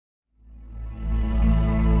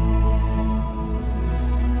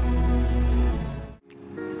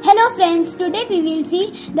Hello friends, today we will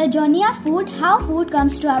see the journey of food, how food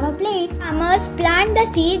comes to our plate. Farmers plant the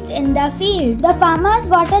seeds in the field. The farmers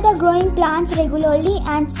water the growing plants regularly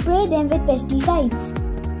and spray them with pesticides.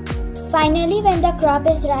 Finally, when the crop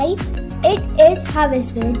is ripe, it is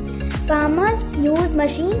harvested. Farmers use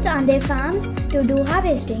machines on their farms to do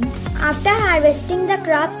harvesting. After harvesting, the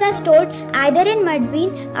crops are stored either in mud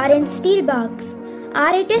bin or in steel box,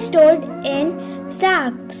 or it is stored in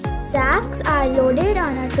sacks. Sacks are loaded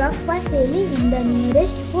on a truck for selling in the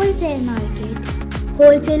nearest wholesale market.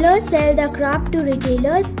 Wholesalers sell the crop to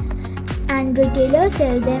retailers and retailers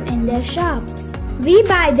sell them in their shops. We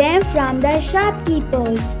buy them from the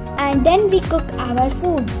shopkeepers and then we cook our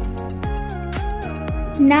food.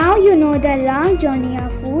 Now you know the long journey of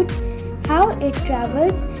food, how it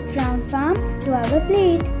travels from farm to our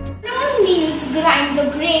plate. Our mills grind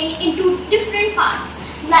the grain into different parts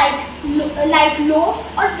like loaf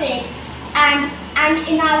or bread and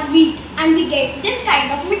in our wheat, and we get this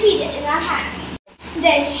kind of material in our hand.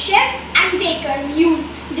 Then chefs and bakers use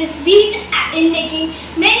this wheat in making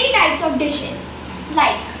many types of dishes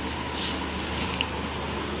like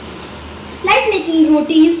making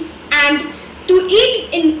rotis and to eat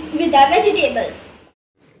with a vegetable.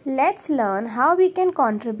 Let's learn how we can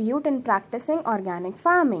contribute in practicing organic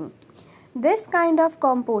farming. This kind of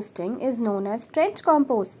composting is known as trench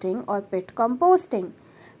composting or pit composting.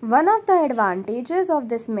 One of the advantages of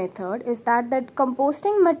this method is that the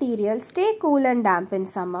composting material stay cool and damp in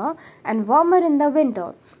summer and warmer in the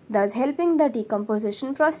winter, thus helping the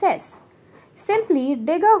decomposition process. Simply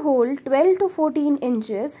dig a hole 12 to 14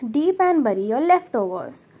 inches deep and bury your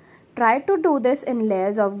leftovers. Try to do this in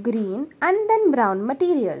layers of green and then brown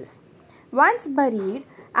materials. Once buried,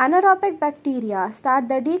 anaerobic bacteria start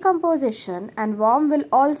the decomposition and worm will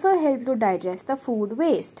also help to digest the food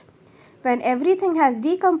waste. When everything has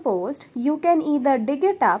decomposed, you can either dig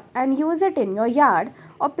it up and use it in your yard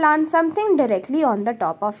or plant something directly on the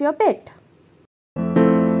top of your pit.